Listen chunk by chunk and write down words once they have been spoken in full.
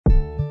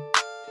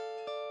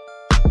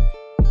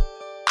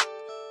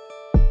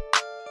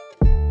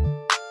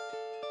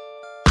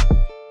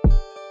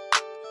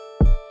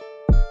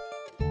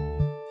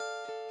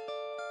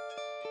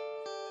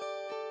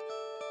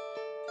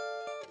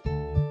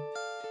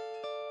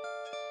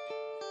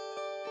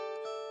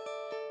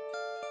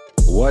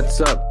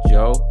What's up,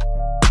 Joe?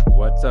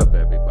 What's up,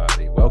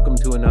 everybody? Welcome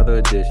to another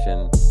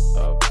edition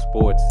of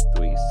Sports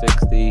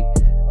 360.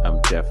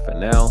 I'm Jeff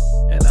Fennell,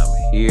 and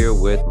I'm here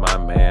with my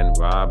man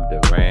Rob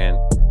Duran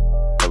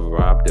of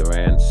Rob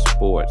Duran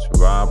Sports.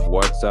 Rob,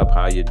 what's up?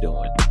 How you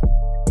doing?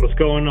 What's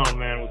going on,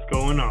 man? What's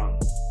going on?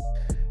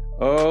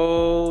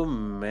 Oh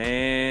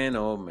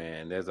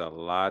man, there's a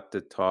lot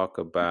to talk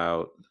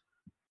about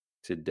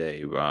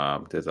today,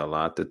 Rob. There's a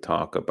lot to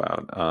talk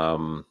about.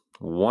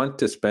 Want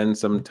to spend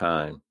some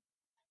time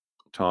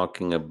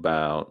talking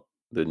about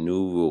the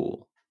new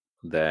rule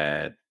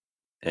that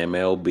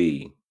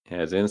MLB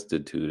has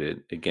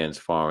instituted against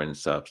foreign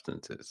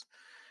substances.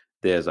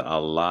 There's a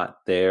lot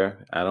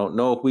there. I don't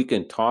know if we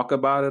can talk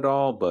about it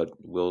all, but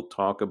we'll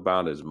talk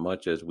about as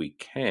much as we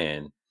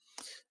can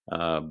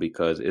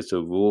because it's a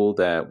rule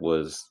that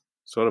was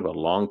sort of a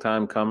long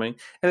time coming.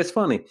 And it's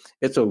funny,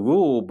 it's a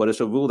rule, but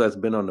it's a rule that's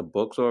been on the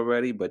books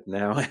already, but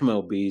now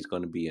MLB is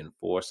going to be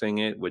enforcing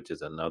it, which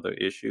is another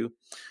issue.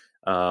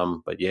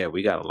 But yeah,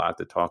 we got a lot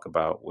to talk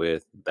about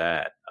with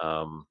that.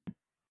 And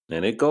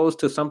it goes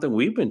to something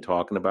we've been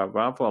talking about,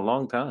 Rob, for a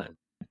long time.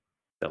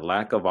 The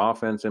lack of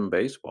offense in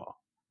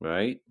baseball,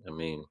 right? I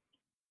mean,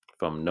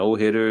 from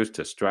no-hitters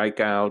to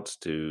strikeouts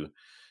to,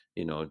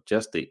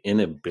 just the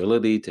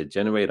inability to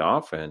generate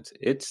offense.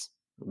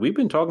 We've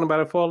been talking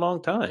about it for a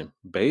long time.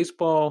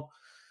 Baseball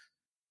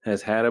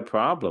has had a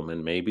problem,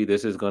 and maybe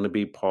this is going to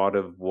be part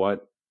of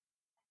what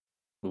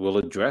will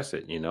address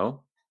it,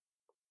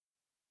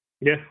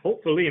 Yeah,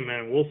 hopefully,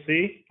 man. We'll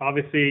see.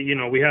 Obviously,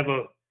 we have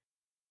a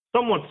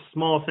somewhat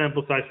small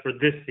sample size for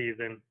this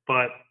season,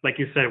 but like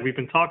you said, we've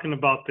been talking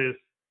about this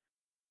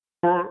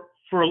for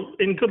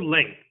in good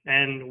length,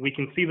 and we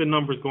can see the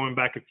numbers going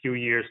back a few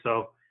years.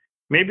 So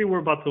maybe we're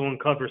about to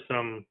uncover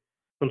some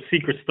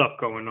secret stuff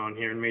going on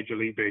here in Major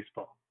League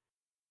Baseball.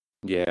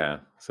 Yeah,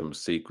 some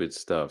secret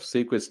stuff.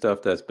 Secret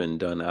stuff that's been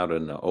done out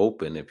in the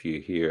open if you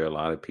hear a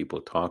lot of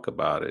people talk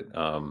about it.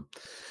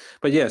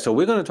 But yeah, so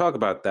we're going to talk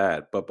about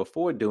that. But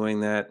before doing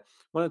that, I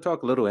want to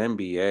talk a little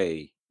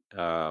NBA.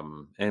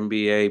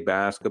 NBA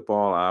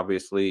basketball,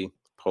 obviously,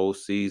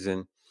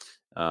 postseason.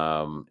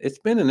 It's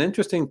been an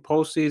interesting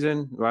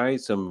postseason, right?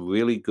 Some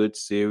really good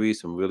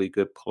series, some really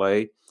good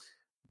play.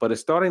 But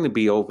it's starting to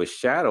be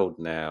overshadowed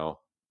now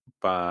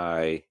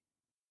by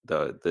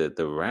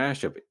the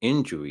rash of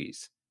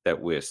injuries that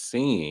we're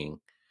seeing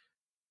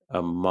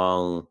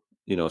among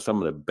some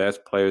of the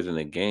best players in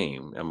the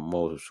game, and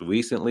most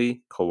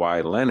recently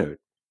Kawhi Leonard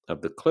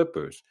of the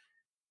Clippers.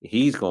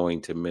 He's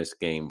going to miss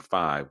Game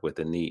 5 with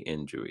a knee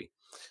injury.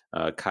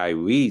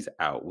 Kyrie's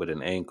out with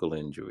an ankle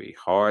injury.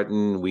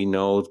 Harden, we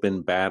know, has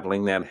been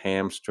battling that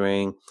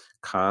hamstring.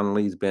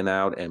 Conley's been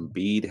out.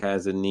 Embiid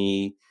has a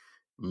knee.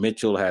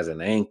 Mitchell has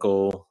an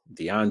ankle.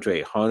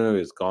 DeAndre Hunter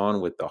is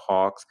gone with the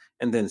Hawks.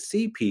 And then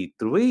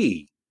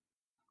CP3,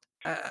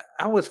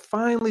 I was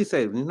finally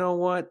saying, you know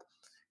what?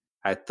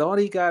 I thought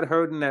he got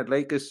hurt in that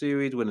Lakers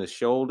series with his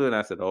shoulder, and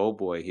I said, oh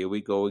boy, here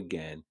we go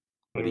again.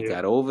 But he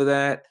got over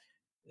that,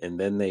 and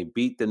then they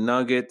beat the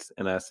Nuggets,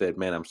 and I said,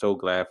 man, I'm so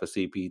glad for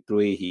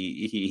CP3.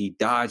 He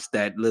dodged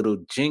that little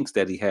jinx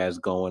that he has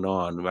going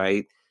on,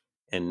 right?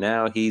 And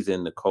now he's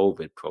in the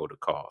COVID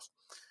protocols.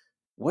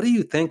 What do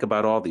you think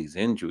about all these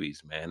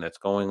injuries, man, that's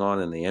going on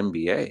in the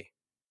NBA?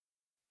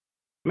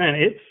 Man,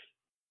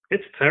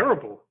 it's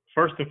terrible.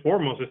 First and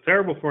foremost, it's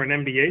terrible for an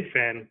NBA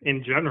fan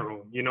in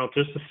general.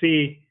 Just to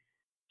see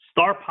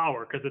star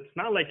power, because it's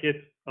not like it's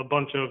a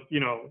bunch of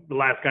the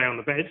last guy on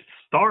the bench. It's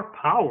star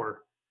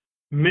power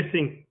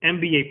missing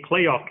NBA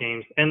playoff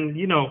games, and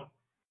we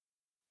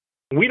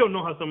don't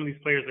know how some of these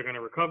players are going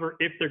to recover,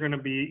 if they're going to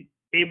be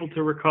able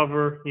to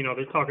recover.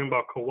 They're talking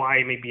about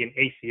Kawhi maybe an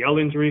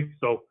ACL injury,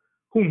 so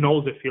who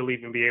knows if he'll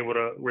even be able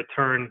to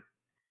return,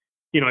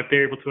 if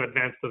they're able to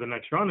advance to the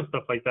next round and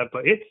stuff like that.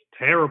 But it's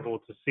terrible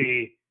to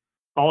see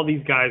all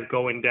these guys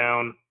going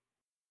down.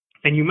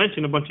 And you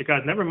mentioned a bunch of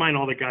guys, never mind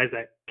all the guys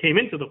that came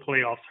into the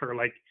playoffs hurt,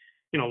 like,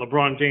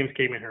 LeBron James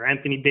came in hurt,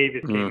 Anthony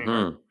Davis came in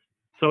hurt.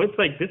 So it's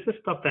like, this is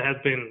stuff that has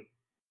been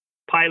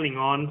piling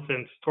on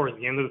since towards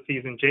the end of the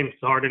season. James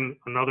Harden,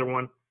 another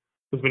one,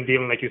 who's been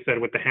dealing, like you said,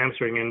 with the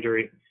hamstring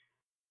injury.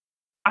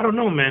 I don't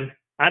know, man.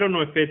 I don't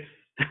know if it's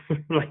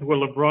like what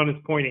LeBron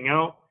is pointing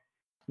out,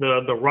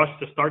 the rush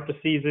to start the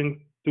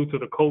season due to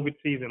the COVID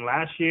season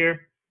last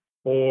year,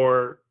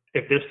 or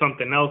if there's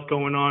something else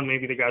going on.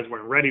 Maybe the guys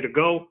weren't ready to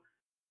go.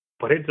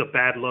 But it's a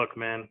bad look,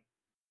 man.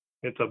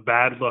 It's a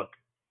bad look.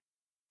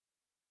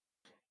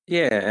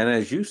 Yeah, and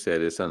as you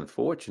said, it's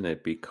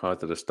unfortunate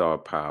because of the star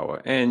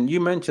power. And you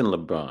mentioned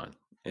LeBron.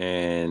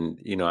 And,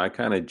 I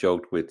kind of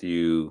joked with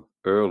you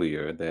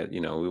earlier that,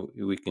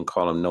 we can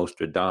call him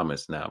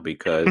Nostradamus now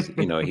because,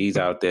 he's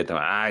out there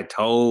telling, I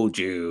told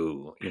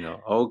you,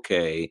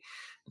 okay,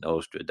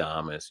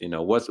 Nostradamus,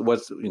 what's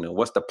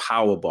the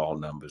Powerball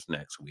numbers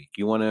next week?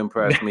 You want to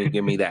impress me?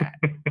 Give me that.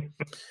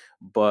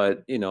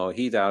 But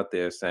he's out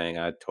there saying,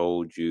 I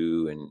told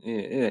you.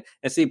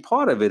 And see,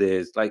 part of it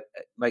is like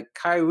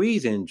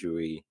Kyrie's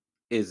injury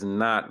is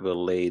not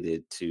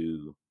related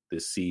to the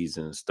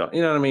season start.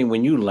 You know what I mean?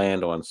 When you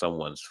land on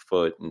someone's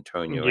foot and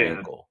turn your Yeah.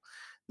 ankle,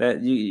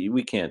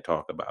 we can't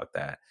talk about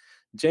that.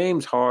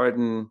 James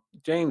Harden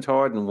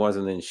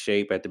wasn't in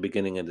shape at the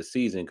beginning of the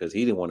season because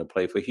he didn't want to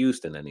play for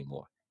Houston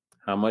anymore.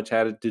 How much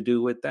had it to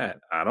do with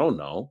that? I don't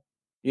know.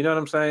 You know what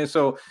I'm saying?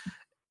 So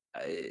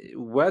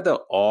whether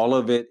all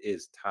of it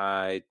is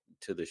tied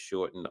to the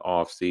shortened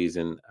off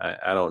season,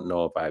 I don't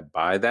know if I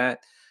buy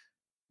that,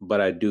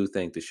 but I do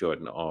think the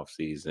shortened off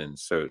season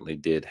certainly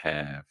did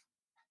have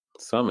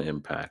some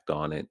impact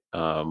on it.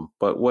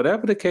 But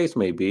whatever the case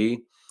may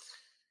be,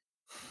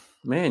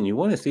 man, you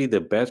want to see the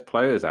best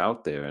players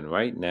out there. And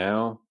right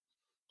now,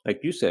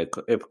 like you said,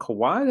 if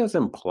Kawhi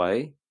doesn't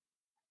play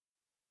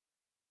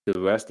the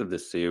rest of the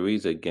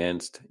series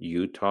against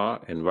Utah,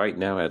 and right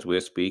now, as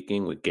we're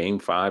speaking, with Game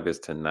 5 is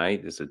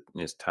tonight,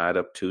 is tied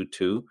up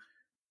 2-2.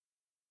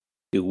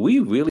 Do we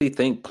really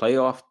think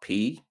playoff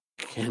P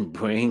can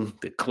bring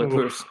the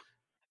Clippers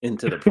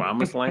into the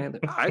promised land?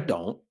 I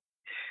don't.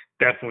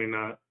 Definitely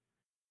not.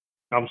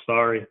 I'm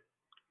sorry.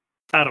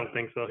 I don't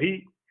think so.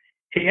 He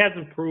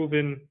hasn't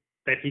proven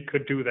that he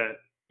could do that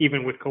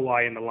even with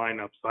Kawhi in the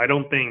lineup. So I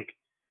don't think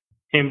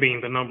him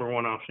being the number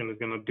one option is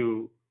going to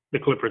do the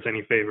Clippers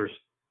any favors.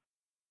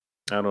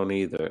 I don't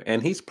either.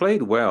 And he's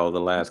played well the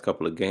last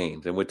couple of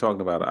games. And we're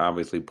talking about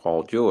obviously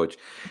Paul George.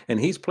 And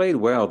he's played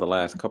well the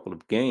last couple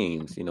of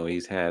games. You know,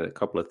 he's had a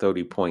couple of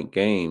 30-point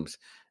games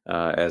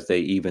as they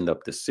evened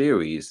up the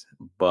series.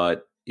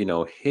 But, you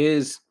know,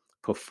 his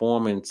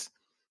performance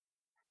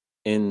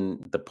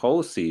in the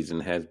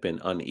postseason has been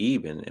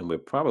uneven. And we're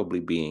probably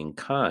being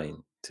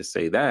kind to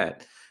say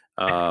that.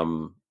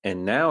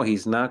 And now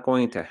he's not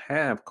going to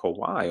have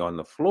Kawhi on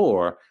the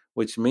floor,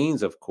 which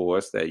means, of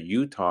course, that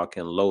Utah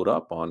can load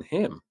up on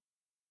him.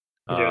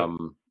 Yeah.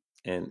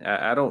 And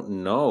I don't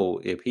know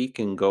if he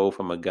can go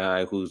from a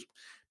guy who's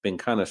been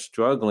kind of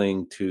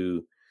struggling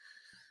to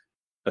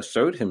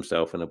assert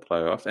himself in the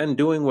playoffs and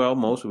doing well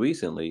most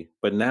recently,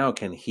 but now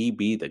can he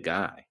be the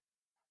guy?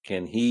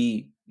 Can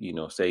he, you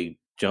know, say,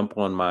 jump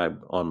on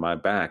my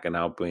back and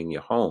I'll bring you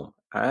home?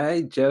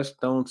 I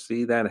just don't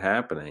see that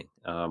happening.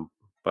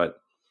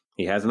 But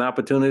he has an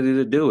opportunity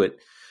to do it.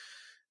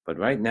 But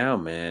right now,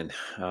 man,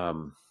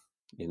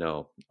 you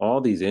know,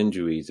 all these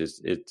injuries,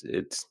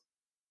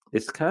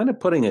 it's kind of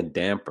putting a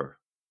damper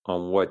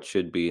on what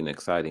should be an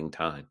exciting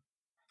time.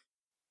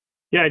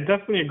 Yeah, I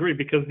definitely agree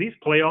because these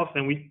playoffs,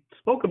 and we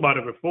spoke about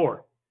it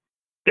before,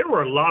 there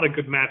were a lot of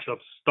good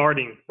matchups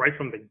starting right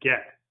from the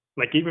get.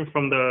 Like even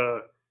from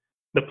the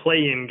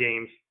play-in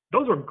games,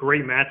 those were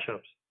great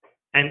matchups.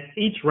 And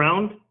each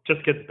round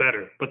just gets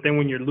better. But then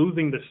when you're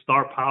losing the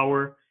star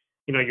power,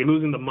 you know, you're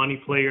losing the money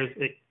players,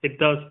 it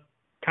does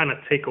kind of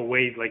take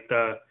away like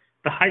the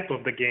hype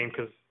of the game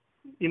because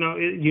you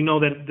know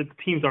that the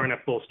teams aren't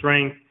at full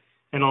strength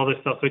and all this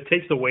stuff, so it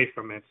takes away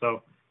from it.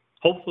 So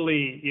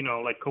hopefully, you know,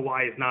 like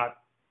Kawhi is not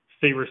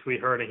seriously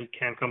hurt and he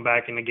can come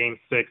back in a game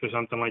 6 or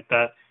something like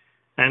that,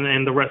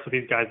 and the rest of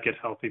these guys get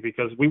healthy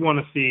because we want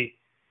to see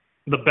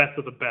the best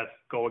of the best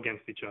go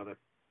against each other.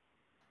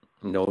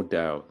 No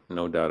doubt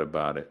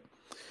about it.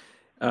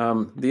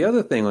 The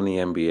other thing on the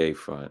NBA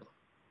front,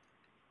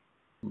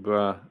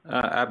 bruh,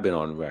 I've been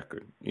on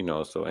record, you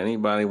know, so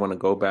anybody want to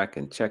go back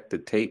and check the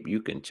tape,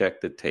 you can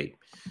check the tape.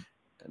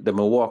 The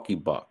Milwaukee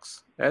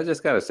Bucks. I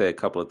just got to say a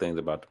couple of things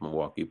about the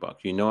Milwaukee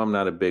Bucks. You know, I'm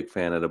not a big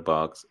fan of the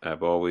Bucks.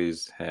 I've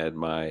always had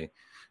my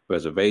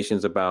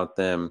reservations about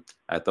them.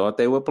 I thought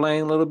they were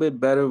playing a little bit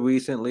better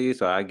recently,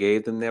 so I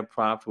gave them their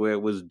props where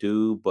it was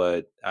due,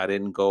 but I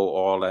didn't go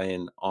all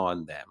in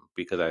on them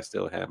because I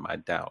still had my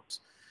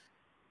doubts.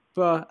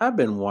 But I've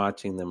been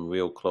watching them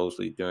real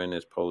closely during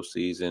this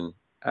postseason.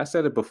 I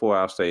said it before,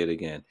 I'll say it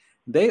again.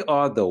 They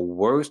are the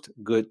worst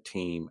good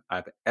team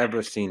I've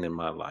ever seen in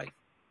my life.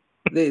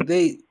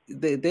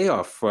 They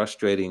are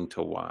frustrating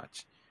to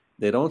watch.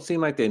 They don't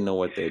seem like they know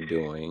what they're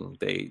doing.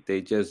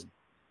 They just,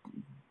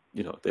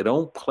 you know, they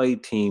don't play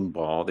team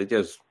ball. They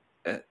just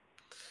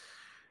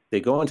they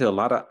go into a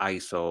lot of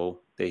ISO.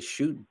 They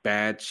shoot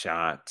bad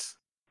shots.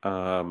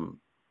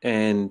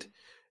 And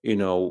you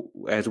know,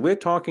 as we're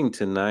talking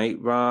tonight,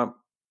 Rob,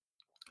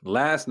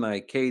 last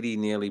night KD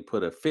nearly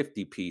put a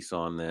 50 piece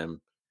on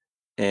them,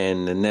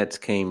 and the Nets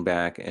came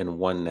back and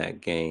won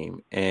that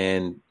game.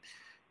 And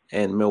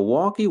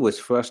Milwaukee was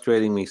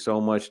frustrating me so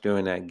much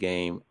during that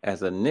game.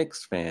 As a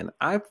Knicks fan,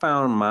 I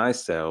found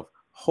myself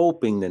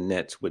hoping the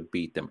Nets would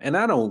beat them. And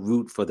I don't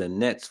root for the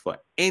Nets for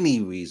any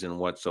reason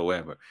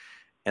whatsoever.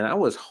 And I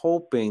was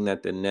hoping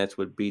that the Nets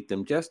would beat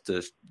them just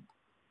to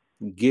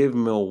give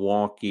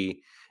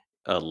Milwaukee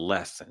a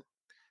lesson.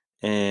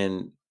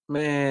 And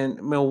man,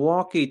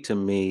 Milwaukee to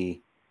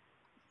me,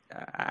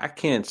 I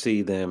can't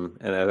see them.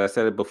 And as I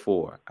said it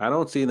before, I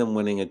don't see them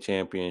winning a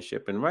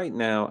championship. And right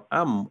now,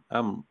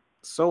 I'm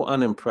so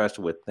unimpressed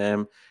with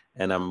them,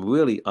 and I'm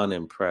really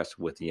unimpressed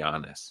with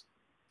Giannis.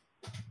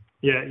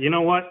 Yeah, you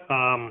know what?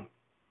 I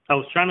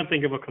was trying to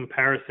think of a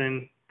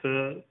comparison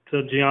to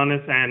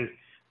Giannis, and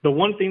the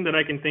one thing that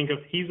I can think of,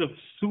 he's a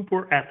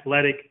super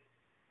athletic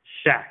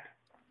Shaq.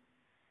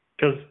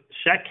 Because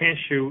Shaq can't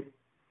shoot.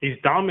 He's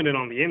dominant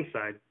on the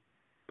inside,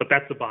 but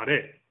that's about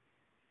it.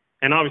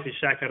 And obviously,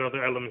 Shaq had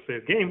other elements of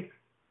his game,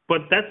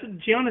 but that's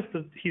Giannis.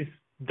 He's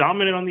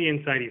dominant on the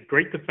inside. He's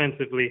great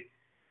defensively,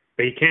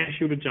 but he can't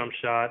shoot a jump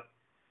shot.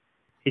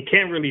 He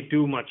can't really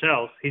do much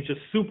else. He's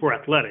just super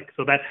athletic,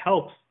 so that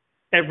helps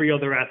every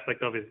other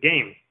aspect of his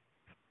game.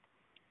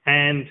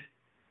 And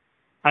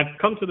I've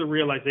come to the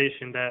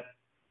realization that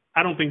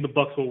I don't think the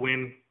Bucks will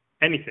win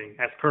anything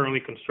as currently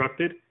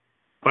constructed,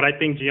 but I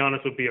think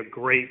Giannis would be a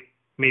great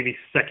maybe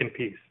second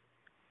piece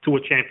to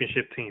a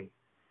championship team.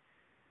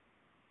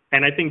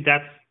 And I think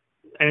that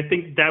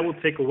will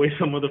take away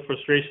some of the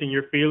frustration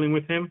you're feeling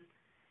with him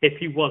if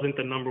he wasn't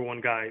the number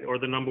one guy or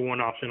the number one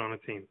option on a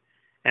team.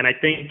 And I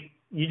think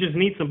you just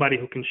need somebody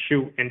who can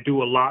shoot and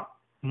do a lot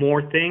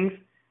more things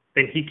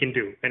than he can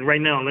do. And right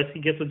now, unless he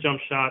gets a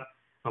jump shot,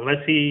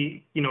 unless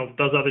he,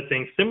 does other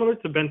things similar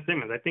to Ben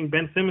Simmons, I think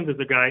Ben Simmons is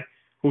a guy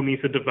who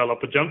needs to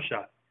develop a jump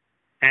shot.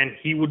 And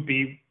he would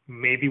be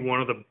maybe one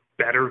of the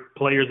better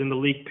players in the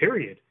league,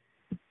 period.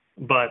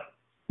 But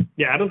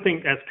yeah, I don't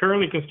think, as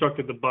currently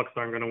constructed, the Bucks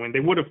aren't going to win.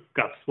 They would have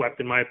got swept,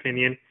 in my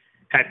opinion,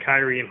 had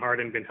Kyrie and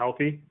Harden been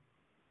healthy.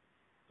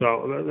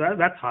 So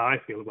that's how I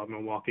feel about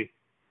Milwaukee.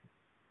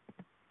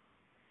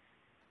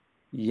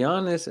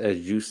 Giannis,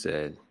 as you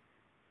said,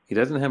 he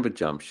doesn't have a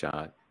jump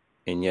shot,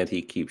 and yet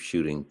he keeps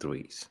shooting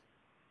threes.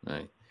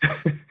 Right?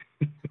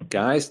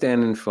 Guys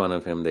stand in front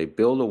of him. They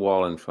build a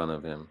wall in front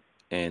of him,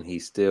 and he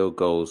still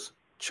goes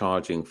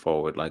charging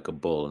forward like a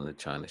bull in the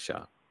china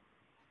shop.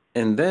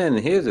 And then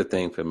here's the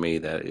thing for me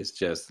that is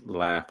just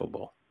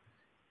laughable.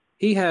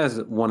 He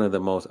has one of the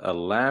most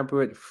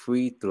elaborate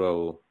free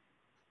throw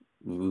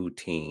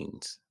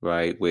routines,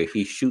 right? Where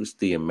he shoots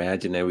the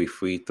imaginary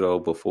free throw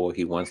before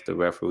he wants the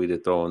referee to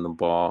throw him the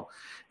ball.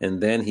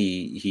 And then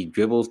he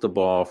dribbles the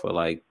ball for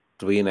like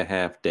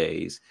 3.5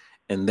 days.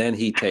 And then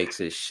he takes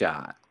his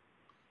shot.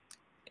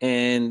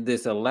 And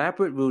this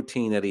elaborate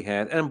routine that he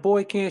has, and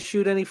boy can't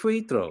shoot any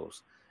free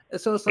throws.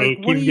 So it's like,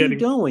 what are you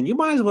doing? You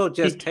might as well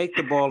just take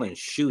the ball and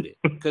shoot it,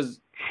 because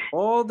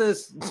all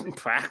this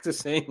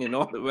practicing and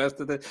all the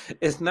rest of it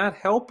is not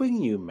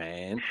helping you,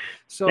 man.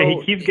 So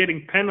he keeps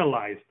getting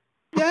penalized.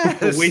 Yes.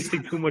 For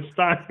wasting too much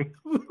time.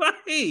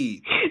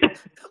 Right.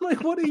 I'm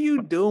like, what are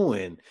you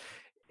doing?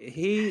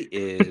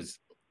 It's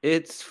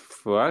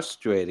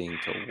frustrating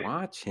to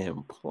watch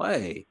him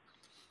play.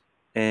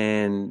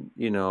 And,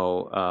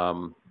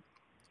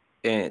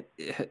 and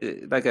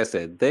like I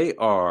said, they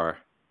are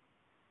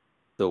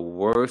the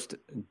worst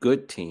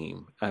good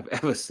team I've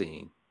ever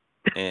seen.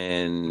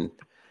 And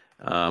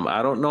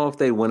I don't know if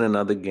they win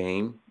another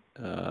game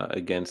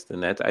against the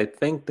Nets. I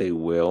think they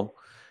will.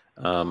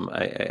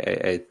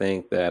 I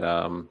think that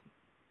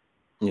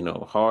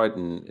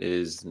Harden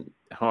is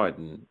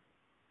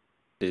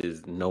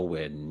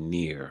nowhere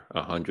near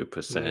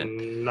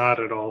 100%. Not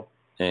at all.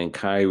 And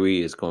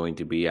Kyrie is going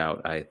to be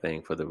out, I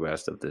think, for the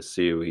rest of the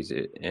series,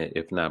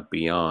 if not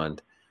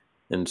beyond.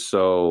 And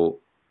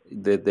so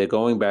they're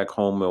going back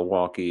home.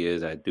 Milwaukee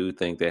is. I do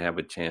think they have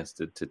a chance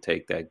to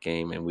take that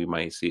game, and we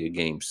might see a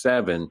game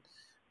 7.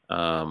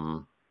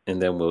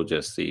 And then we'll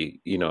just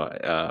see,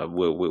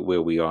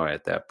 where we are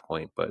at that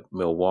point. But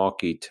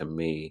Milwaukee, to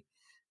me,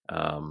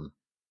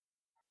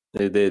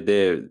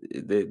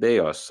 they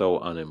are so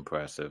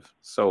unimpressive,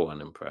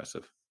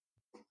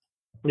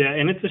 Yeah,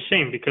 and it's a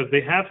shame because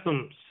they have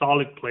some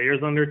solid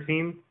players on their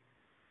team.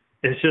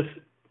 It's just,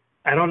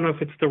 I don't know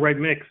if it's the right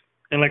mix.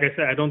 And like I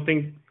said, I don't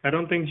think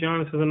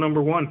Giannis is a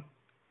number one.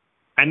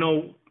 I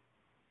know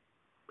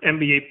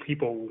NBA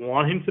people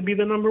want him to be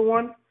the number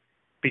one,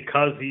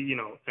 because he,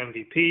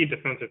 MVP,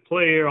 defensive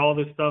player, all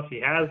this stuff. He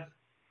has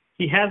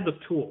the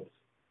tools,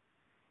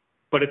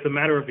 but it's a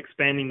matter of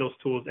expanding those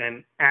tools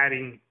and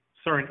adding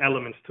certain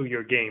elements to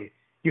your game.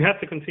 You have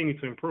to continue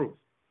to improve,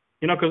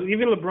 because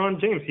even LeBron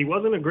James, he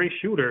wasn't a great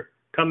shooter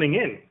coming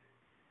in,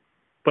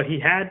 but he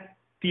had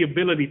the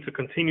ability to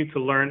continue to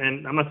learn.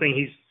 And I'm not saying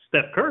he's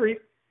Steph Curry,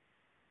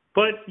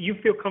 but you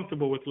feel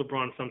comfortable with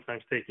LeBron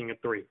sometimes taking a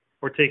three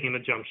or taking a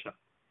jump shot.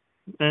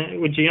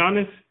 With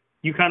Giannis,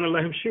 you kind of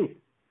let him shoot.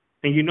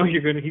 And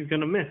he's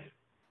gonna miss.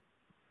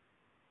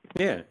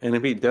 Yeah, and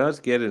if he does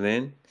get it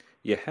in,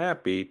 you're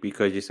happy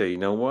because you say, you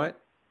know what,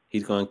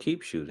 he's going to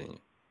keep shooting.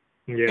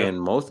 Yeah.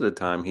 And most of the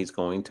time, he's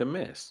going to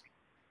miss.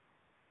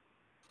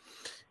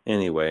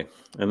 Anyway,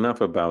 enough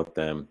about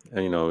them.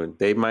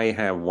 They might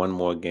have one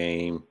more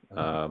game,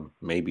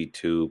 maybe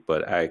 2,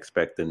 but I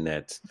expect the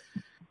Nets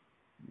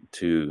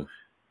to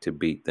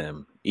beat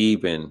them,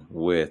 even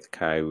with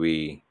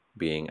Kyrie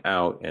being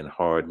out and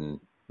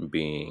Harden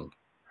being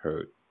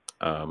hurt.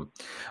 All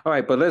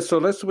right, but let's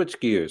switch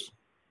gears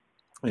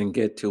and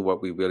get to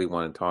what we really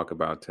want to talk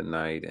about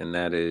tonight, and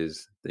that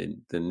is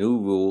the new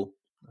rule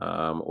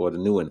or the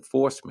new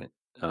enforcement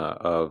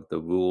of the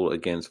rule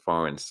against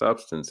foreign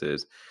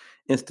substances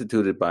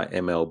instituted by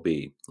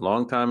MLB.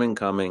 Long time in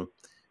coming.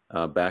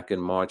 Back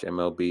in March,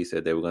 MLB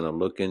said they were going to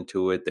look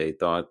into it. They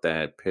thought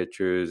that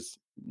pitchers,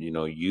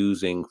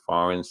 using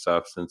foreign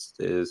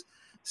substances,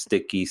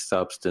 sticky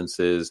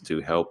substances to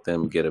help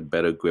them get a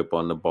better grip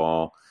on the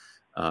ball,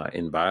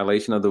 in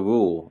violation of the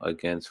rule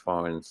against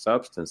foreign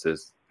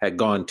substances, had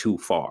gone too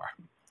far,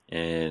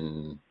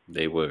 and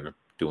they were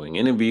doing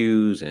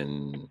interviews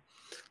and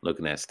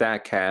looking at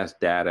StatCast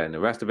data and the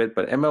rest of it.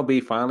 But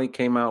MLB finally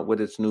came out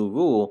with its new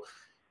rule,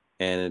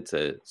 and it's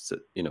a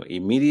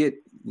immediate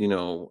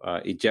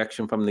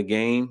ejection from the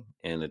game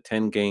and a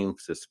 10-game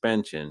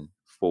suspension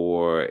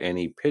for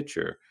any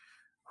pitcher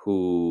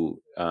who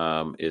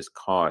is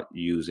caught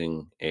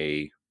using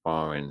a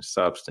foreign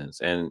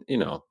substance. And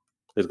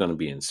there's going to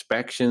be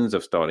inspections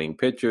of starting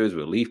pitchers,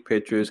 relief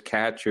pitchers,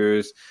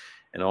 catchers,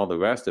 and all the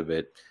rest of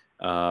it.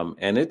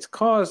 And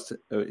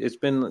it's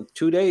been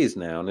 2 days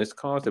now, and it's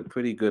caused a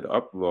pretty good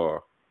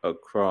uproar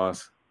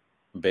across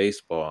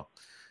baseball.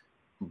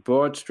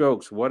 Broad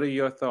strokes, what are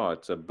your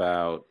thoughts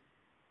about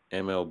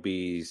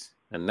MLB's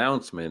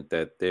announcement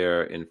that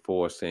they're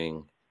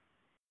enforcing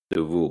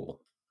the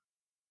rule?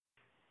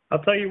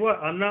 I'll tell you what,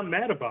 I'm not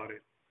mad about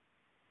it.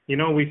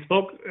 We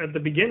spoke at the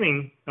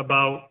beginning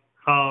about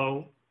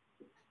how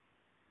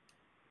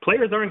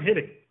players aren't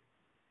hitting.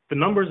 The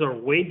numbers are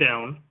way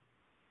down.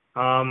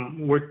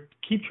 We're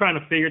keep trying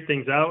to figure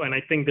things out, and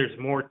I think there's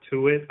more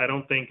to it. I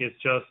don't think it's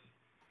just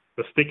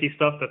the sticky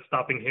stuff that's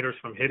stopping hitters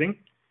from hitting.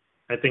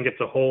 I think it's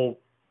a whole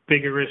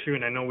bigger issue,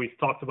 and I know we've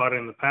talked about it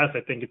in the past.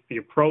 I think it's the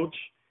approach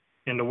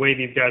and the way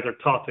these guys are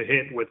taught to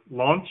hit with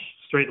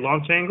straight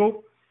launch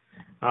angle.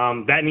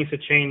 That needs to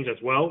change as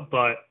well.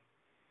 But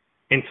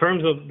in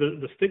terms of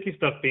the sticky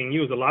stuff being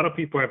used, a lot of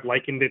people have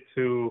likened it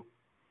to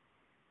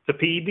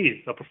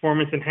PEDs, a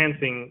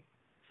performance-enhancing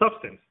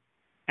substance.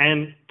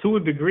 And to a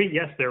degree,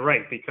 yes, they're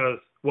right, because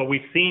what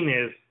we've seen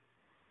is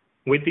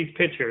with these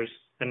pitchers,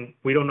 and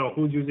we don't know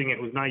who's using it,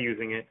 who's not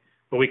using it,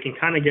 but we can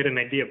kind of get an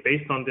idea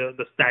based on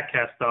the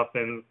StatCast stuff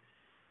and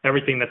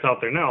everything that's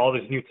out there now, all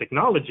this new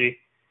technology.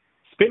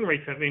 Spin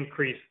rates have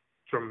increased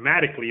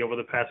dramatically over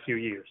the past few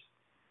years.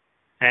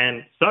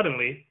 And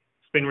suddenly,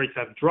 spin rates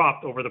have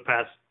dropped over the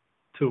past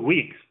 2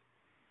 weeks.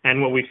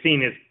 And what we've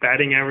seen is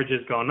batting average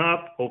has gone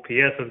up,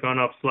 OPS has gone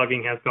up,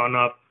 slugging has gone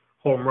up,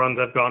 home runs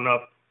have gone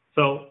up.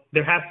 So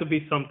there has to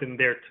be something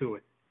there to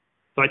it.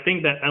 So I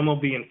think that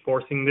MLB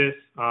enforcing this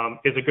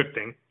is a good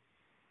thing.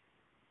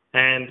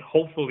 And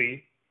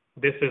hopefully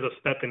this is a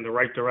step in the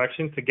right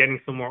direction to getting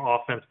some more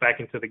offense back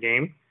into the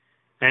game.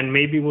 And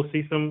maybe we'll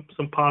see some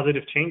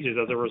positive changes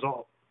as a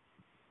result.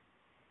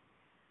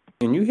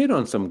 And you hit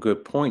on some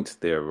good points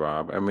there,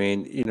 Rob. I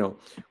mean,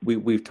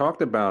 we've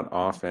talked about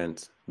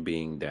offense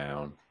being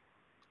down.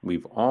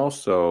 We've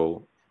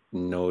also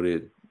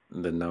noted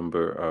the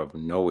number of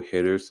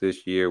no-hitters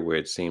this year, where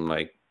it seemed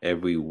like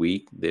every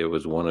week there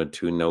was 1 or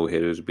 2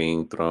 no-hitters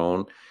being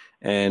thrown,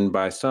 and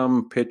by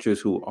some pitchers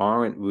who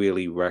aren't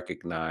really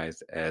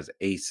recognized as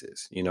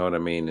aces. You know what I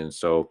mean? And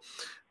so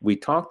we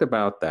talked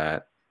about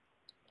that.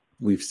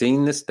 We've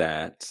seen the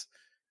stats,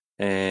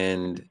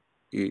 and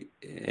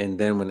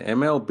then when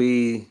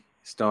MLB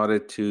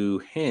started to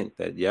hint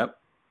that, yep,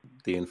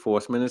 the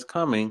enforcement is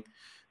coming,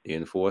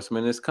 and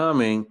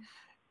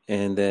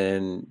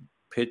then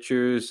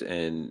pitchers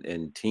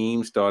and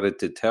teams started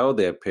to tell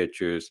their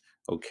pitchers,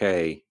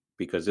 okay,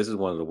 because this is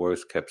one of the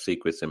worst kept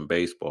secrets in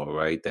baseball,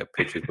 right? That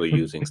pitchers were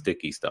using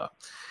sticky stuff.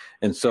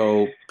 And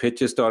so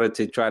pitchers started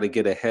to try to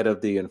get ahead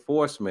of the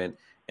enforcement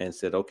and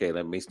said, okay,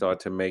 let me start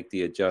to make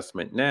the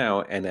adjustment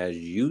now. And as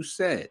you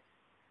said,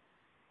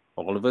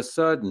 all of a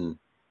sudden,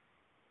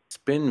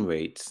 spin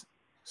rates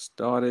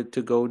started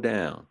to go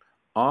down.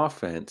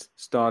 Offense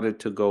started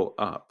to go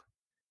up.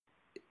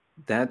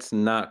 That's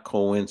not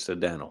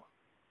coincidental.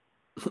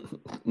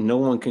 No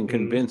one can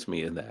convince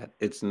me of that.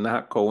 It's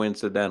not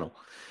coincidental.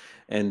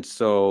 And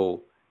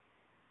so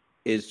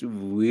it's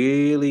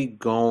really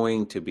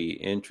going to be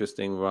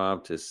interesting,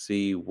 Rob, to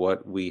see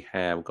what we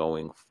have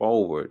going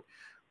forward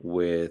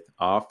with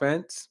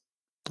offense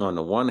on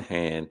the one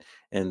hand,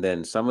 and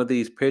then some of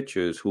these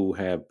pitchers who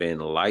have been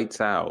lights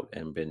out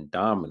and been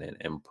dominant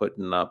and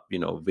putting up,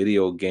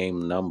 video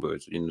game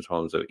numbers in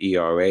terms of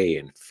ERA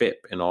and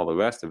FIP and all the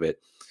rest of it.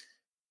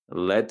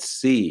 Let's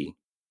see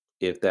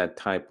if that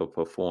type of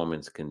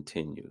performance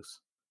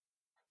continues.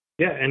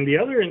 Yeah, and the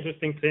other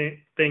interesting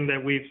thing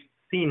that we've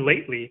seen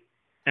lately,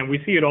 and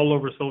we see it all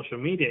over social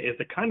media, is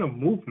the kind of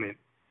movement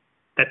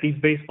that these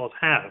baseballs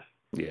have.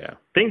 Yeah.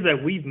 Things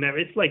that we've never,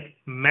 it's like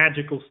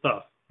magical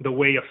stuff. The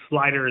way a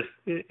slider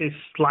is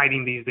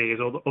sliding these days,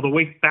 or the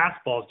way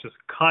fastballs just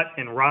cut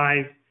and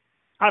rise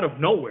out of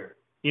nowhere.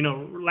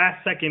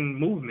 Last second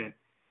movement.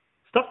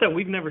 Stuff that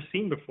we've never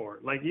seen before.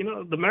 Like,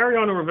 the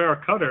Mariano Rivera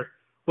cutter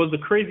was the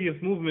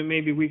craziest movement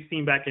maybe we've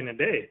seen back in the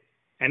day.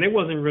 And it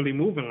wasn't really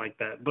moving like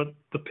that. But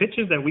the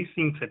pitches that we've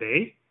seen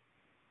today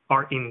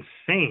are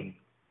insane.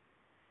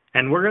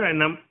 And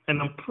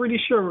I'm pretty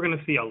sure we're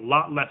gonna see a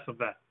lot less of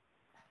that.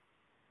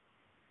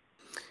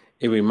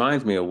 It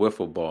reminds me of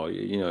wiffle ball.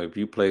 If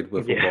you played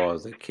wiffle ball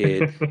as a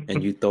kid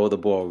and you throw the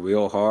ball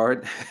real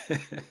hard,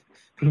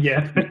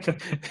 yeah,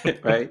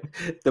 right?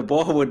 The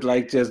ball would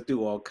just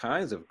do all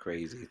kinds of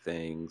crazy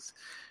things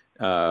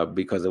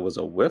because it was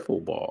a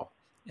wiffle ball.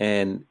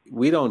 And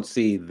we don't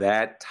see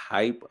that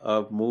type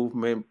of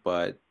movement,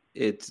 but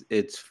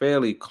it's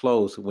fairly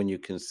close when you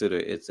consider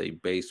it's a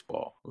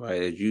baseball,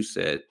 right? As you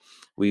said,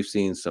 We've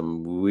seen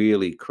some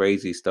really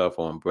crazy stuff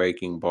on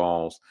breaking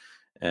balls.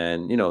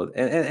 And, you know,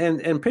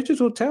 and pitchers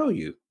will tell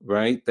you,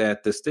 right,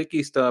 that the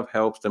sticky stuff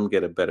helps them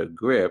get a better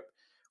grip,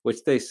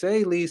 which they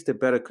say leads to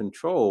better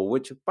control,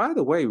 which, by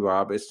the way,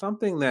 Rob, is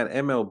something that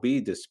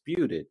MLB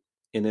disputed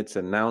in its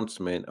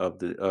announcement of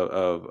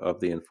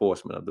the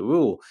enforcement of the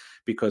rule,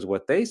 because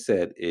what they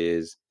said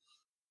is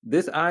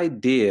this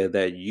idea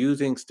that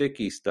using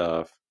sticky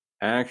stuff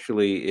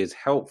actually is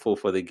helpful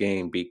for the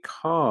game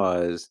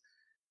because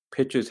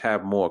pitchers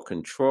have more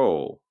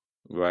control,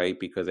 right?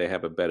 Because they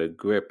have a better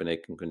grip and they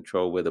can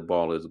control where the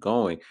ball is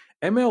going.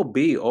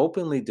 MLB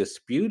openly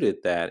disputed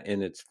that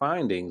in its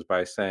findings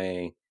by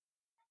saying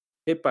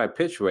hit by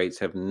pitch rates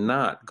have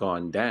not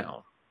gone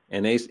down.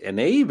 And they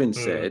even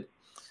said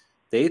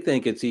they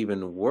think it's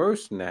even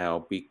worse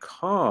now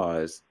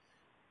because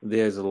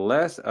there's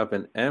less of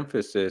an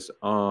emphasis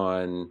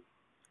on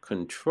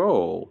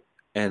control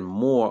and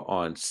more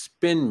on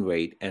spin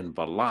rate and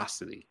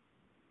velocity.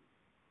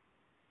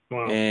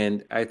 Wow.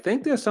 And I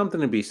think there's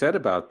something to be said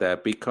about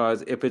that,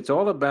 because if it's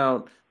all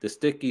about the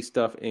sticky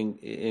stuff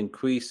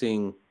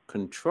increasing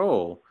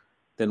control,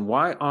 then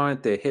why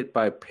aren't the hit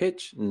by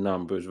pitch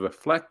numbers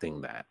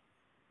reflecting that?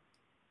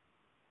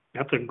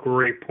 That's a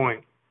great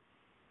point.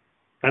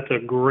 That's a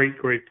great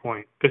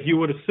point. Because you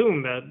would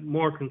assume that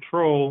more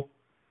control,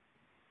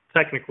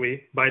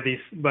 technically, by the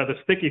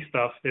sticky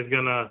stuff is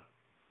gonna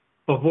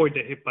avoid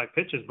the hit by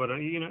pitches. But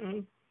you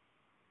know,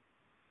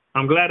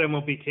 I'm glad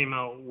MLB came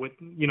out with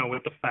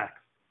the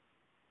facts.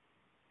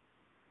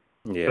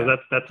 Yeah, because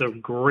that's a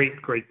great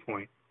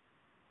point.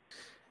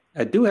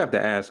 I do have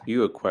to ask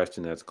you a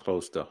question that's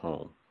close to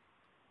home,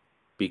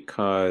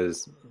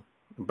 because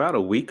about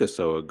a week or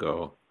so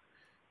ago,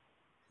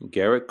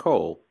 Garrett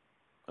Cole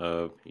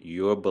of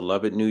your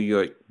beloved New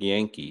York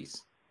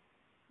Yankees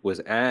was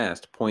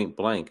asked point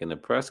blank in a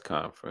press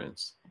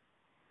conference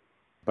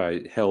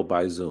held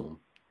by Zoom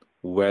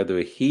whether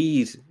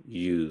he's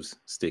used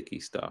sticky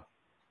stuff.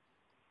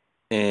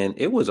 And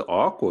it was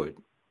awkward.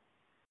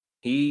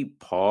 He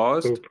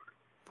paused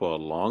for a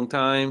long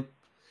time.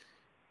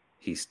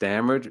 He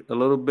stammered a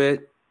little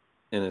bit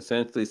and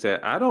essentially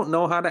said, I don't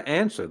know how to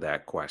answer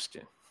that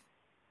question.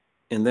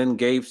 And then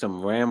gave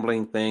some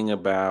rambling thing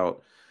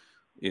about,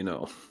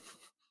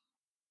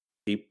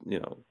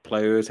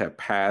 players have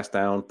passed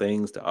down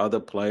things to other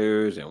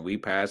players and we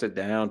pass it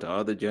down to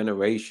other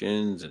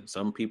generations and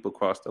some people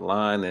cross the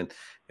line. And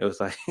it was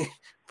like,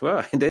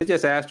 bro, they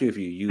just asked you if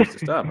you use the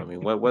stuff. I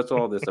mean, what's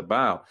all this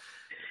about?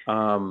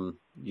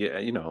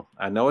 Yeah,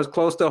 I know it's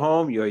close to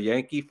home. You're a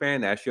Yankee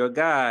fan. That's your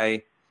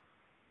guy.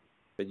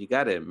 But you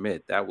got to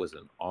admit, that was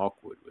an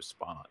awkward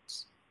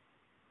response.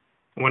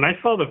 When I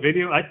saw the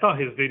video, I thought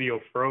his video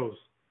froze.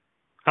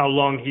 How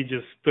long he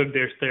just stood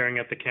there staring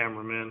at the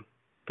camera, man.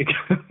 Because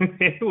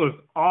it was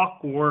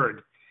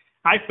awkward.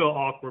 I felt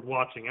awkward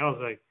watching. I was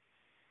like,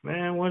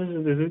 man, what is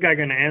it? Is this guy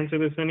going to answer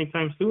this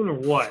anytime soon or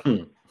what?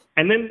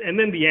 and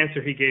then the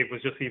answer he gave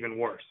was just even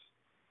worse.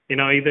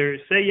 Either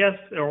say yes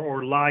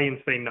or lie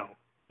and say no.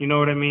 You know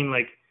what I mean?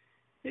 Like,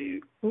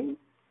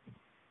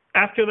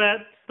 after that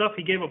stuff,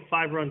 he gave up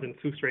 5 runs in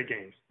 2 straight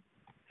games.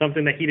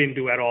 Something that he didn't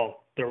do at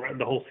all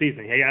the whole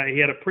season. He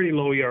had a pretty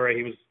low ERA.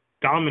 He was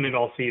dominant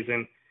all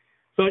season.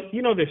 So,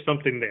 there's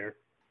something there.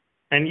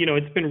 And,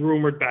 it's been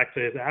rumored back to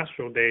his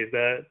Astro days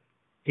that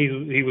he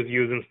was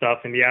using stuff,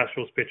 and the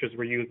Astros pitchers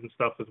were using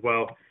stuff as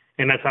well.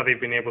 And that's how they've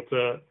been able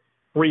to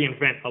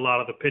reinvent a lot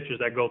of the pitchers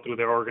that go through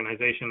their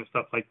organization and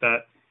stuff like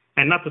that.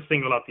 And not to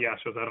single out the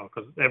Astros at all,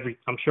 because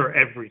I'm sure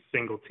every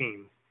single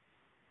team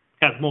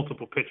has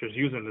multiple pitchers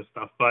using this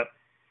stuff. But,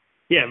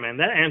 yeah, man,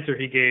 that answer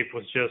he gave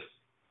was just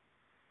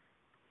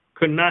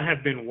could not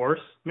have been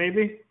worse,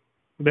 maybe.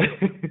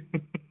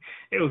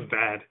 It was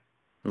bad.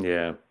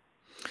 Yeah.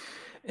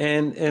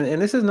 And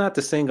this is not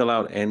to single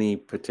out any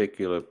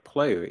particular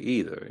player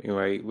either,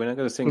 right? We're not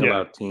going to single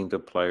out teams or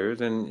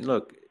players. And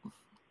look,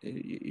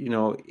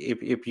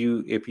 if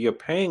you're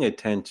paying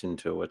attention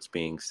to what's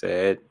being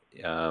said,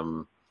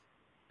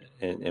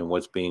 and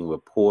what's being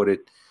reported,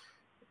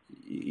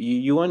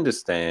 you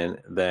understand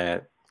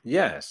that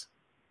yes,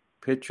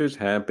 pitchers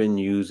have been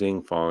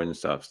using foreign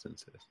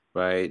substances,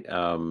 right?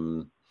 I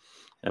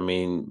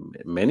mean,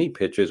 many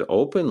pitchers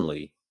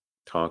openly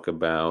talk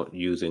about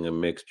using a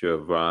mixture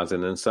of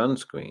rosin and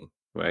sunscreen,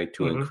 right,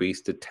 to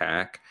increase the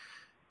tack,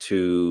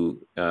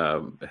 to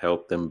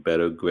help them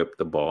better grip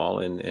the ball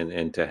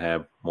and to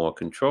have more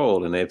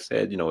control. And they've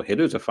said,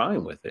 hitters are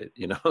fine with it,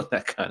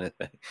 that kind of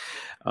thing.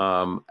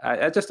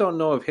 I just don't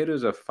know if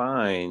hitters are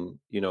fine,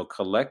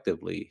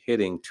 collectively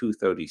hitting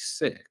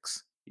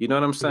 236. You know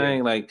what I'm saying?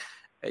 Yeah. Like,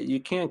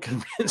 you can't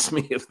convince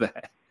me of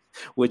that,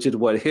 which is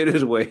what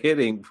hitters were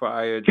hitting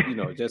prior,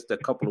 just a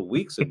couple of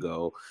weeks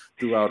ago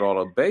throughout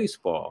all of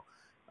baseball.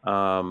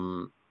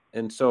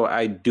 And so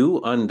I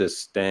do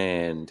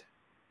understand,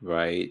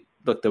 right?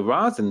 Look, the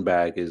rosin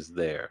bag is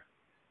there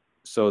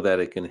so that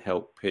it can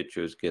help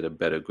pitchers get a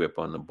better grip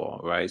on the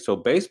ball, right? So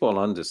baseball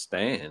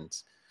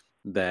understands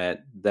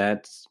that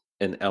that's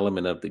an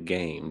element of the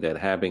game, that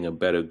having a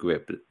better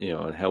grip,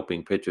 and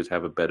helping pitchers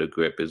have a better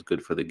grip is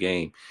good for the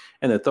game.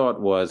 And the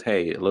thought was,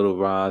 hey, a little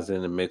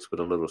rosin and mixed with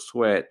a little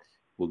sweat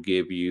will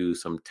give you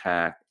some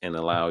tact and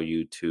allow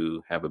you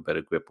to have a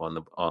better grip on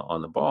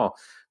the ball.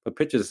 But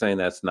pitchers are saying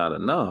that's not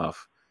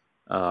enough.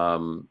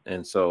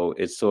 And so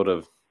it's sort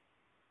of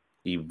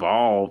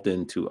evolved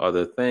into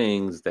other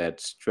things that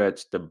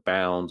stretch the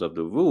bounds of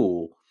the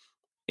rule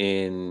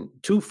in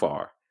too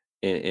far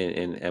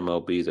in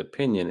MLB's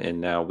opinion. And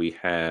now we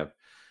have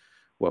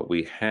what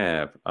we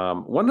have.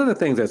 One of the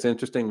things that's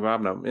interesting,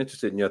 Rob, and I'm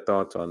interested in your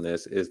thoughts on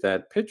this, is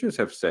that pitchers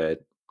have said,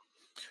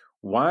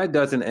 why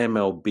doesn't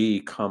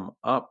MLB come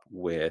up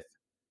with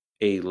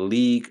a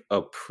league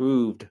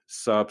approved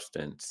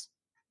substance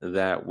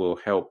that will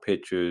help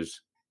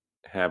pitchers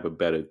have a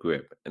better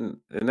grip? And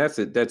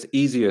that's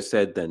easier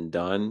said than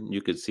done.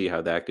 You could see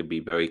how that could be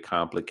very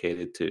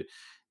complicated. To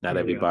not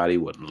Yeah. everybody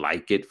would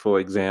like it, for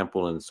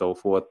example, and so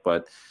forth.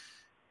 But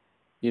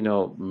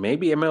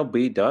maybe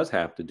MLB does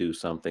have to do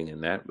something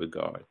in that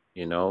regard,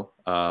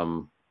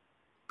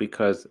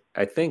 because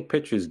I think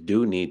pitchers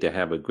do need to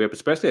have a grip,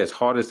 especially as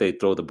hard as they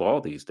throw the ball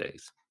these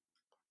days.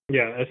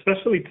 Yeah,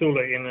 especially too,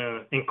 like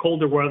in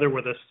colder weather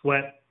where the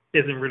sweat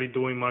isn't really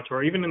doing much,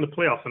 or even in the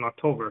playoffs in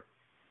October,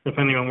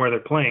 depending on where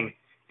they're playing,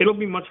 it'll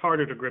be much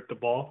harder to grip the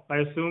ball, I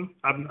assume.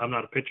 I'm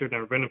not a pitcher,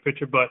 never been a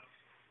pitcher, but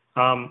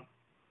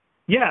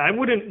yeah, I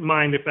wouldn't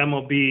mind if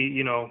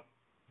MLB,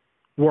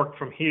 worked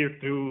from here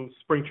through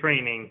spring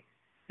training,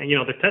 and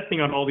they're testing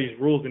out all these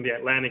rules in the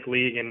Atlantic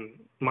League and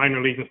minor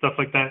leagues and stuff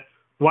like that.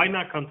 Why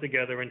not come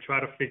together and try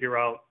to figure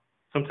out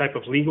some type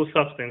of legal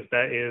substance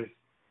that is,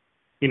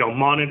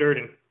 monitored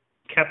and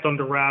kept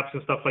under wraps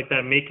and stuff like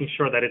that, making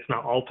sure that it's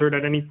not altered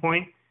at any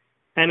point.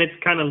 And it's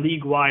kind of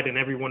league-wide and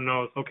everyone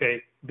knows,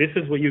 okay, this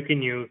is what you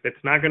can use.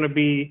 It's not going to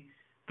be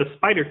the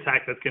spider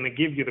tack that's going to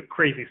give you the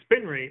crazy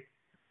spin rate,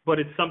 but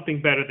it's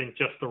something better than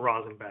just the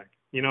rosin bag.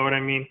 You know what I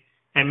mean?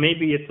 And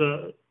maybe it's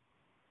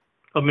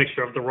a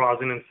mixture of the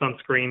rosin and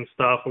sunscreen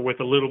stuff, or with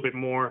a little bit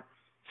more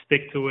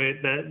stick to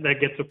it that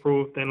gets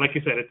approved. And like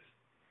you said, it's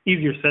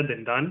easier said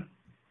than done,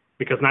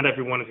 because not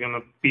everyone is going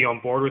to be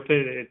on board with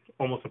it. It's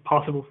almost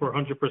impossible for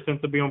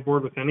 100% to be on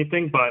board with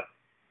anything. But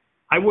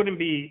I wouldn't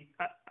be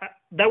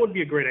that would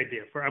be a great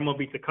idea for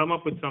MLB to come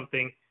up with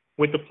something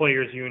with the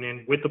players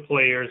union, with the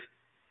players,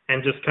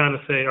 and just kind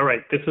of say, all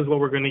right, this is what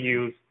we're going to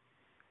use.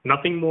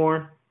 Nothing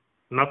more,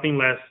 nothing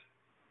less.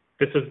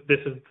 This is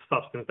the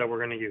substance that we're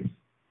going to use.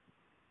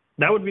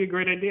 That would be a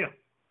great idea.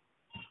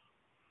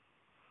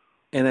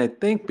 And I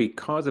think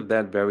because of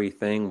that very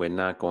thing, we're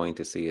not going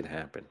to see it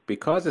happen.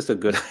 Because it's a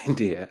good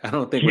idea, I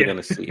don't think we're going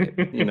to see it,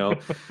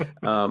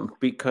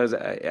 because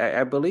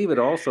I believe it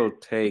also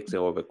takes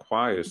or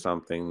requires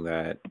something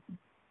that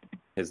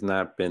has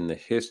not been the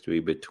history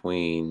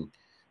between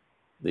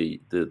the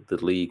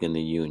league and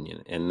the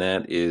union, and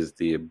that is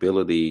the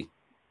ability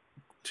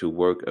to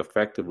work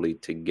effectively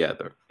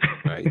together,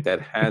 right?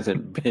 That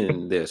hasn't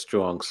been their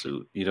strong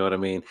suit. You know what I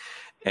mean?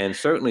 And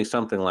certainly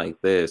something like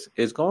this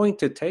is going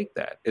to take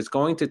that. It's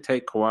going to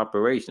take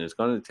cooperation. It's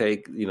going to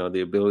take,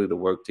 the ability to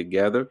work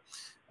together,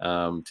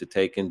 to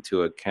take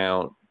into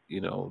account,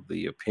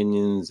 the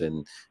opinions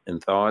and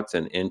thoughts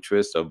and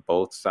interests of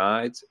both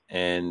sides.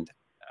 And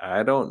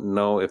I don't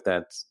know if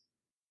that's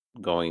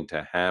going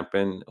to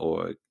happen,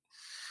 or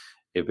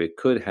if it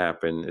could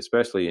happen,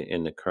 especially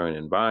in the current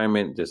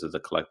environment. This is a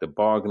collective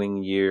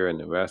bargaining year and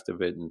the rest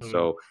of it. And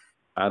so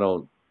I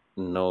don't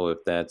know if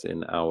that's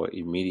in our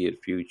immediate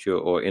future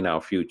or in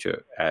our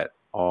future at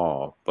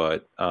all.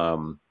 But,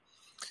 the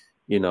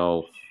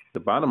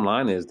bottom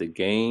line is the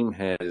game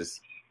has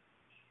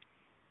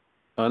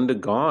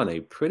undergone a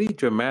pretty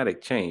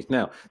dramatic change.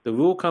 Now, the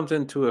rule comes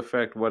into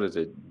effect, what is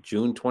it,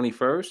 June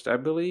 21st, I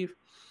believe?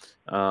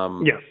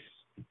 Yes.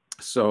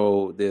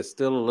 So there's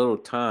still a little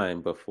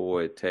time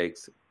before it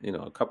takes,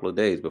 a couple of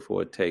days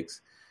before it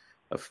takes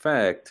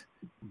effect.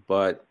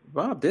 But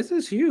Rob, this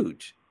is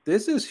huge.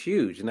 This is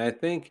huge. And I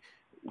think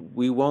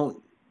we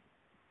won't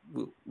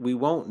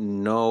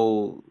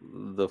know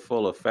the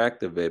full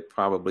effect of it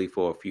probably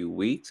for a few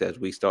weeks as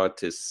we start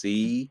to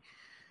see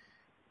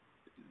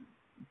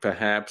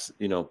perhaps,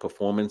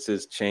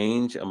 performances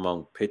change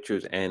among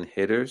pitchers and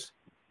hitters.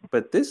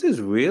 But this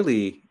is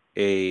really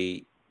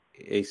a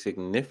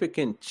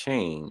significant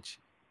change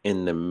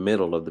in the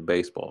middle of the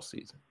baseball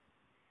season.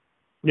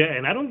 Yeah,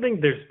 and I don't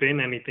think there's been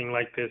anything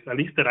like this, at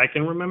least that I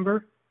can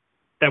remember,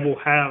 that will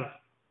have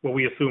what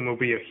we assume will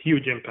be a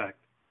huge impact.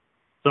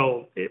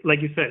 So,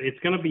 like you said, it's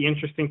going to be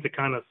interesting to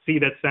kind of see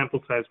that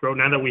sample size grow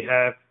now that we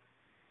have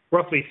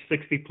roughly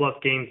 60-plus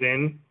games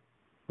in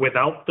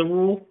without the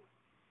rule,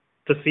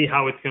 to see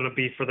how it's going to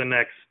be for the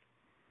next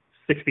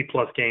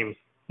 60-plus games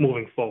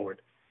moving forward.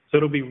 So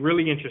it'll be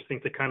really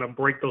interesting to kind of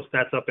break those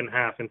stats up in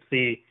half and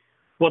see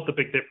what the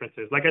big difference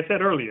is. Like I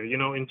said earlier,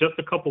 in just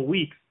a couple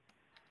weeks,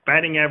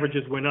 batting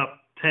averages went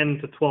up 10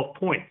 to 12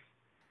 points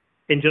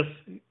in just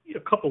a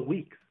couple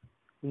weeks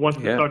once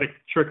it started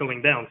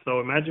trickling down. So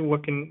imagine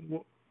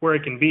where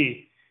it can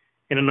be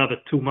in another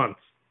 2 months.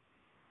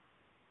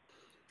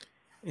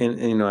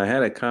 And I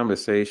had a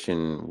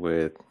conversation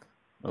with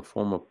a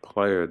former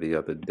player the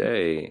other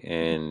day,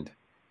 and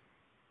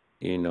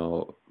you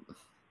know,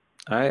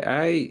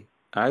 I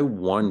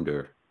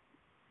wonder,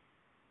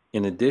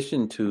 in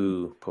addition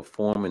to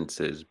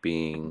performances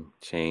being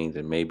changed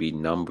and maybe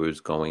numbers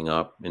going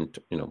up in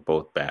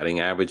both batting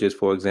averages,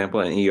 for example,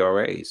 and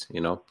ERAs,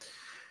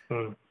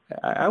 Mm.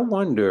 I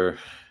wonder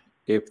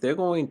if they're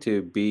going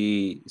to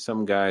be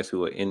some guys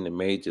who are in the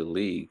major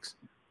leagues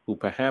who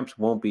perhaps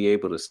won't be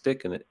able to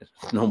stick in it,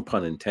 no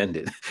pun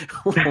intended,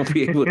 won't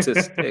be able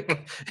to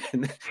stick.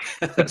 And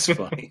that's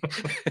funny.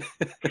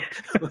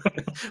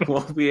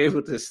 Won't be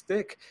able to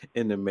stick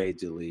in the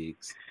major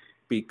leagues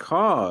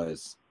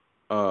because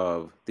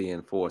of the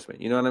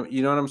enforcement. You know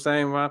what I'm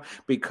saying, Rob?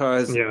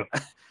 Because Yeah.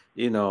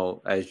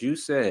 as you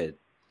said,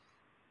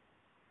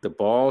 the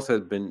ball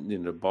has been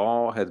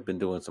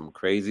doing some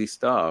crazy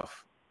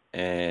stuff,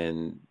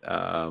 and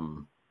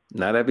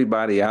not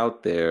everybody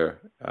out there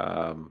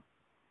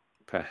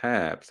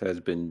perhaps has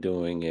been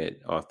doing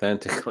it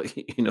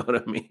authentically. You know what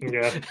I mean?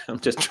 Yeah. I'm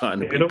just trying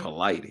to be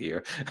polite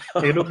here.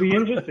 It'll be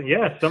interesting.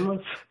 Yeah, some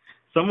of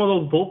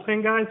those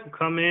bullpen guys will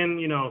come in,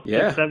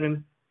 Yeah.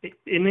 6-7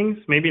 innings,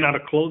 maybe not a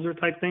closer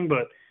type thing,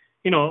 but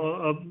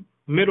a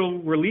middle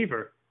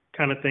reliever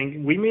kind of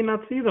thing. We may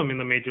not see them in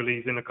the major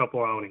leagues in a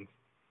couple outings.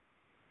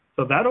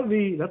 So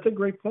that's a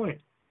great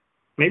point.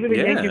 Maybe the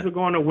Yankees will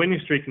go on a winning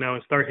streak now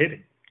and start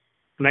hitting,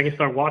 and I can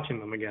start watching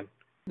them again.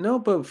 No,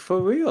 but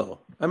for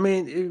real. I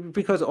mean,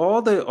 because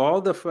all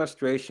the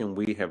frustration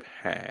we have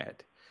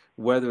had,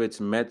 whether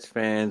it's Mets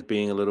fans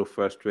being a little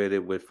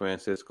frustrated with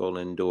Francisco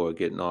Lindor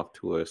getting off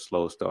to a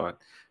slow start.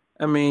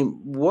 I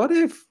mean, what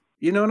if,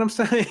 you know what I'm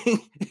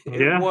saying?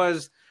 It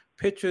was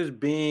pitchers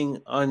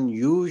being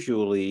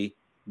unusually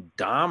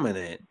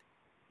dominant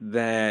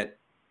that,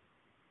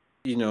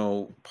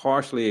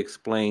 partially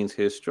explains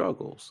his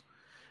struggles.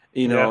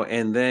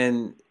 And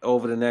then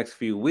over the next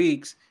few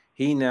weeks,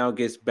 he now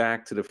gets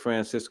back to the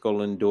Francisco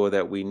Lindor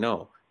that we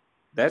know.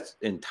 That's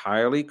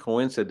entirely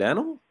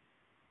coincidental?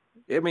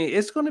 I mean,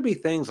 it's going to be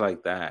things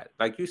like that.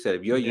 Like you said,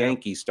 if your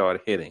Yankees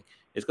start hitting,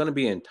 it's going to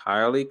be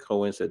entirely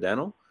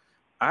coincidental.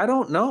 I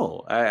don't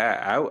know.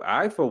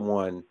 I for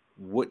one,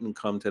 wouldn't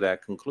come to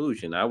that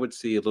conclusion. I would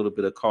see a little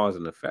bit of cause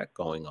and effect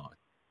going on.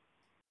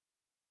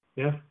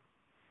 Yeah.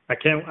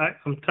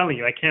 I'm telling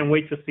you, I can't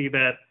wait to see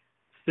that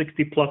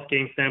 60-plus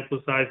game sample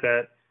size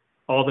that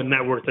all the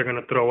networks are going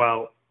to throw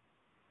out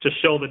to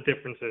show the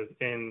differences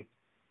in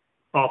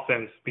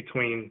offense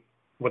between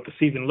what the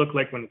season looked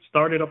like when it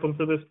started up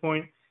until this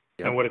point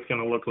and what it's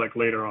going to look like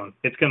later on.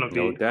 It's going to be,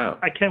 no doubt.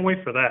 I can't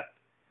wait for that.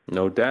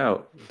 No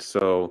doubt.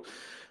 So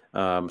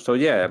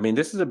yeah, I mean,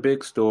 this is a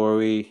big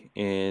story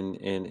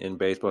in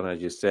baseball. And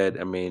as you said,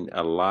 I mean,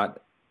 a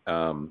lot,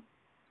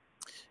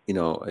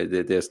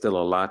 there's still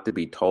a lot to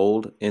be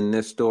told in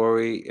this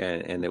story,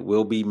 and it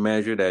will be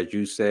measured, as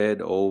you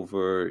said,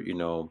 over,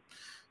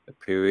 a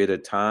period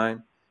of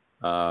time.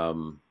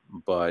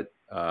 But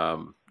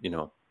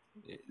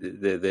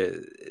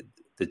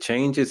the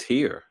change is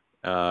here.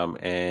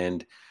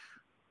 And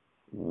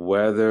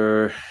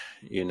whether,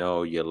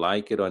 you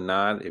like it or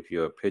not, if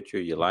you're a pitcher,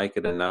 you like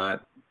it or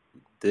not,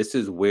 this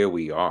is where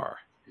we are.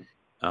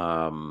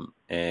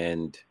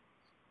 And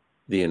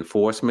the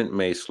enforcement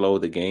may slow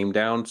the game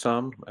down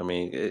some. I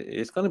mean,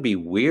 it's going to be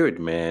weird,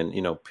 man.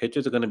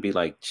 Pitchers are going to be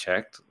like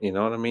checked, you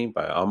know what I mean,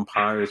 by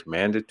umpires,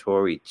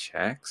 mandatory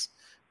checks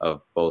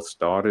of both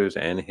starters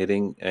and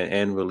hitting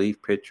and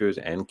relief pitchers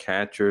and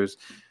catchers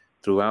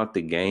throughout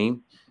the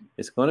game.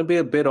 It's going to be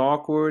a bit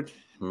awkward.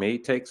 May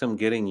take some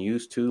getting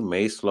used to,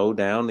 may slow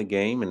down the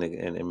game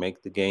and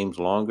make the games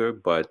longer.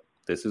 But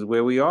this is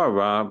where we are,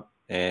 Rob.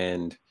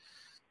 And,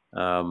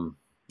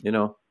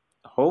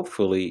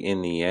 hopefully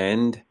in the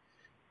end,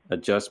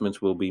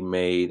 adjustments will be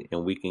made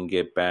and we can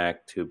get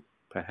back to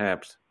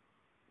perhaps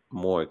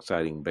more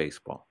exciting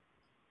baseball.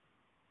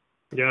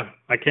 Yeah,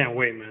 I can't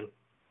wait, man.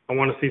 I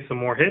want to see some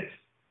more hits.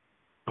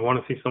 I want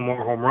to see some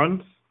more home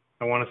runs.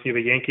 I want to see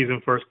the Yankees in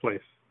first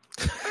place.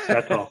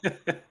 That's all.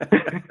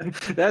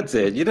 That's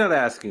it. You're not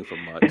asking for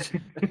much.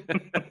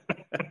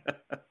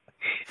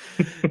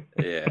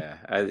 Yeah,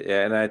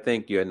 and I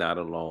think you're not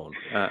alone.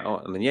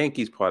 On the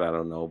Yankees part, I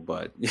don't know,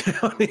 but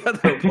on the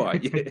other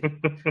part,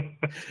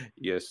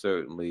 you're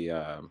certainly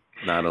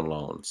not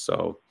alone.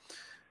 So,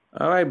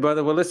 all right,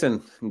 brother. Well,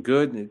 listen,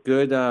 good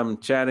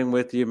chatting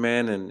with you,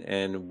 man,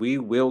 and we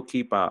will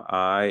keep our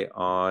eye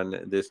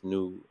on this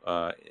new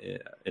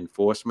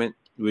enforcement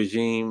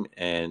regime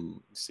and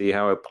see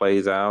how it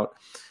plays out.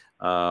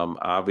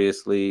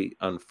 Obviously,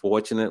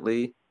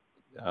 unfortunately,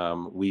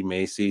 we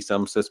may see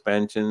some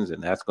suspensions,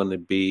 and that's going to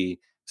be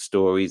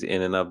stories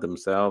in and of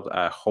themselves.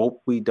 I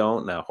hope we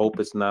don't, and I hope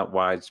it's not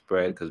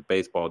widespread because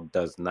baseball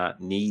does not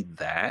need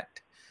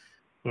that.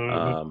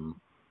 Mm-hmm.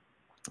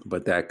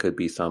 But that could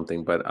be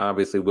something. But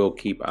obviously, we'll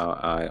keep our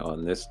eye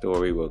on this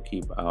story. We'll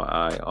keep our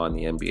eye on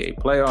the NBA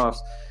playoffs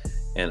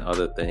and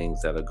other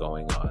things that are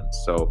going on.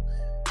 So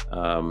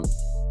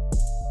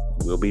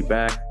we'll be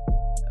back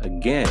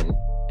again,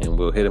 and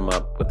we'll hit them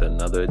up with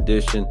another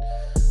edition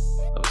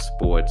of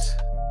Sports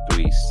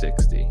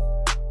 360.